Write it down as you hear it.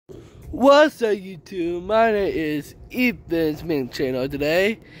What's up, YouTube? My name is Ethan's main channel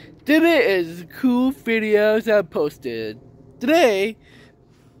today. Today is cool videos I posted. Today,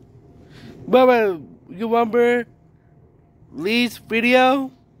 you remember Lee's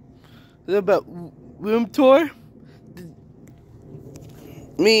video about room tour?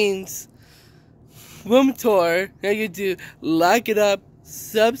 Means room tour, and you do like it up,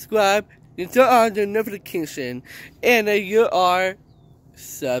 subscribe, and turn on the notification, and you are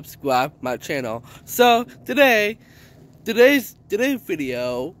subscribe my channel. So today's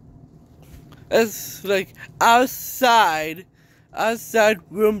video is like outside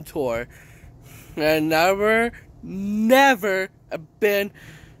room tour. I never been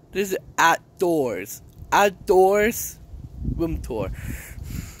this outdoors room tour.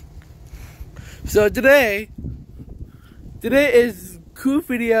 So today is cool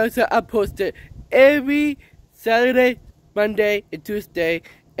videos that I posted every Saturday, Monday, and Tuesday,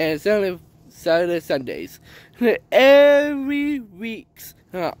 and Saturday, Sundays. Every week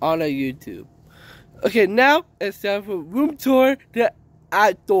on YouTube. Okay, now it's time for room tour to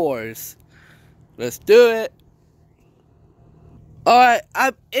outdoors. Let's do it. Alright,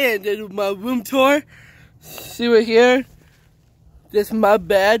 I'm in my room tour. See right here? This is my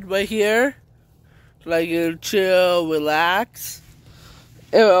bed right here. Like you chill, relax.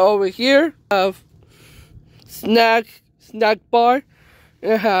 And over here, I have snack bar.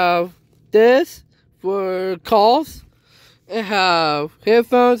 I have this for calls. I have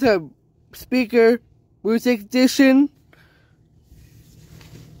headphones, have speaker, music edition.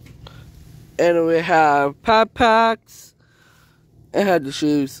 And we have pop packs. I have the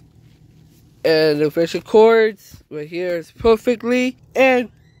shoes. And the facial cords right here is perfectly. And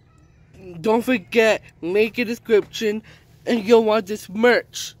don't forget, make a description, and you'll want this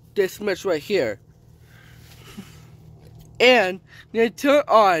merch right here. And then turn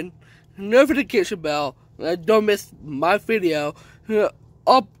on notification bell, and don't miss my video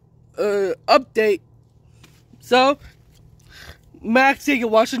update. So, Max, if you're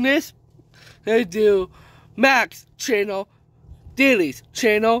watching this, I do Max channel, Daily's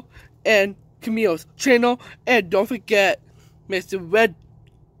channel, and Camille's channel, and don't forget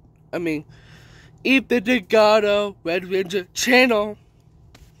Ethan Delgado Red Ranger channel,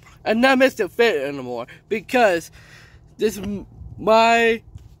 and not Mr. Fit anymore, because this is my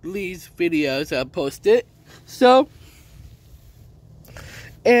Lee's videos I posted. So,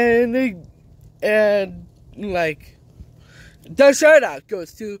 and like, the shout out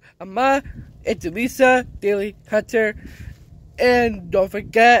goes to Amma, and to Lisa, Daily Hunter, and don't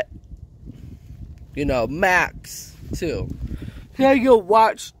forget, Max too. Now you'll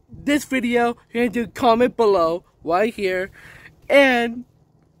watch this video, and do comment below right here, and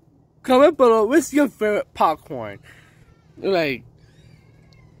comment below what's your favorite popcorn, like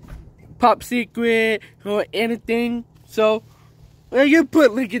Pop Secret or anything. So you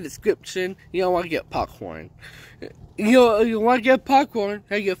put link in the description. You don't want to get popcorn. You want to get popcorn,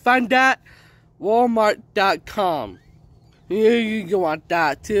 and you find that Walmart.com. You want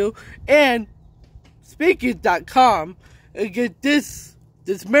that too, and Speakers.com, and get this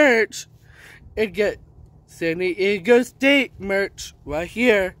merch, and get San Diego State merch right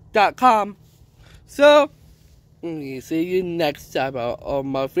here.com. So, see you next time on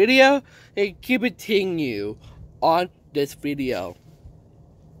my video, and keep it continue on this video.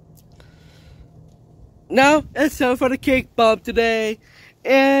 Now, it's time for the cake bomb today,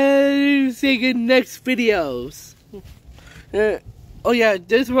 and see you in next videos. Oh yeah,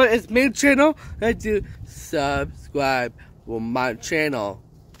 this one is main channel, and do subscribe for my channel.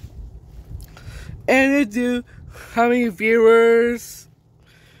 And I do how many viewers,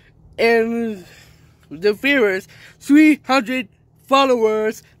 and the viewers, 300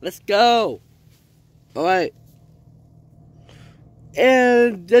 followers. Let's go. Alright.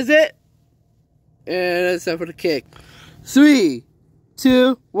 And that's it. And that's time for the kick. 3,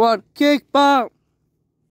 2, 1, kick bomb.